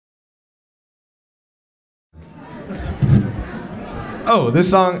Oh, this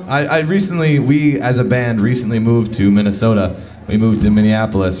song, we as a band recently moved to Minnesota. We moved to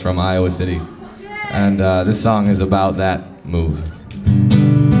Minneapolis from Iowa City. And this song is about that move.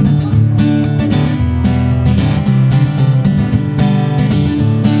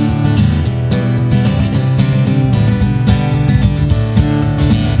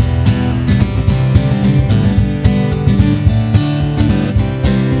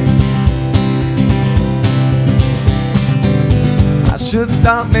 Should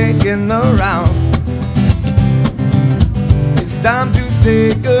stop making the rounds. It's time to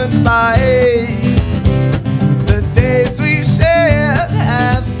say goodbye. The days we shared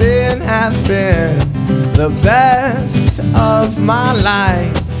have been the best of my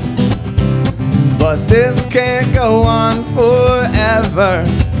life. But this can't go on forever.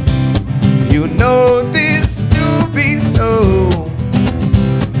 You know this to be so.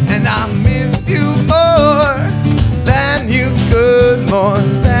 And I miss you more than you could, more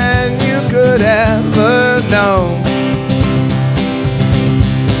than you could ever know.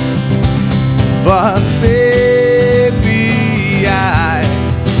 But baby, I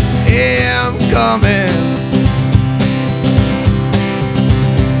am coming,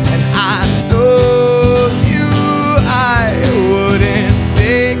 and I told you I wouldn't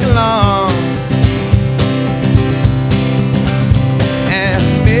take long. And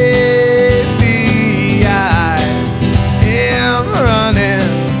maybe I am running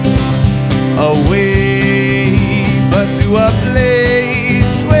away, but to a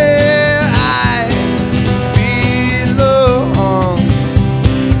place where I belong.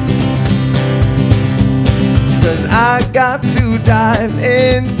 'Cause I got to dive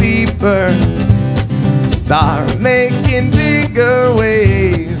in deeper, start making bigger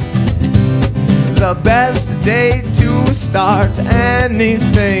waves. The best day to start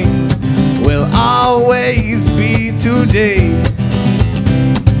anything will always be today.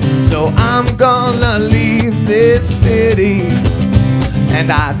 So I'm gonna leave this city,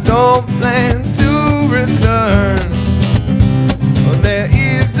 and I don't plan to return. There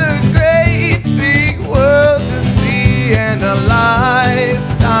is a great big world to see and a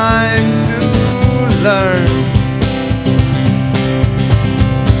lifetime to learn.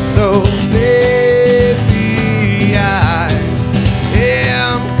 So baby, I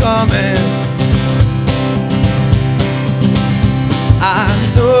am coming. I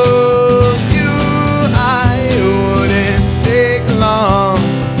told you I wouldn't take long.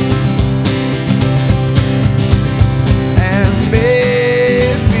 And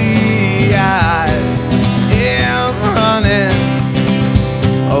baby, I am running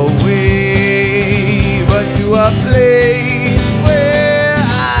away, but to a place where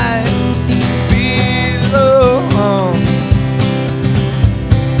I belong.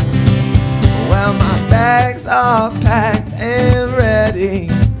 Well, my bags are packed and ready,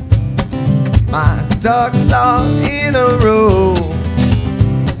 my ducks are in a row,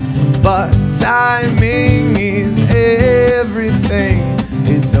 but timing is everything.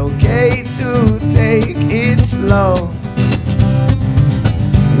 It's okay to take it slow,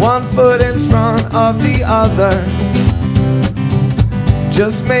 one foot in front of the other,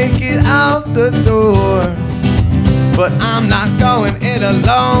 just make it out the door. But I'm not going it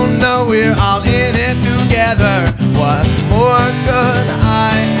alone,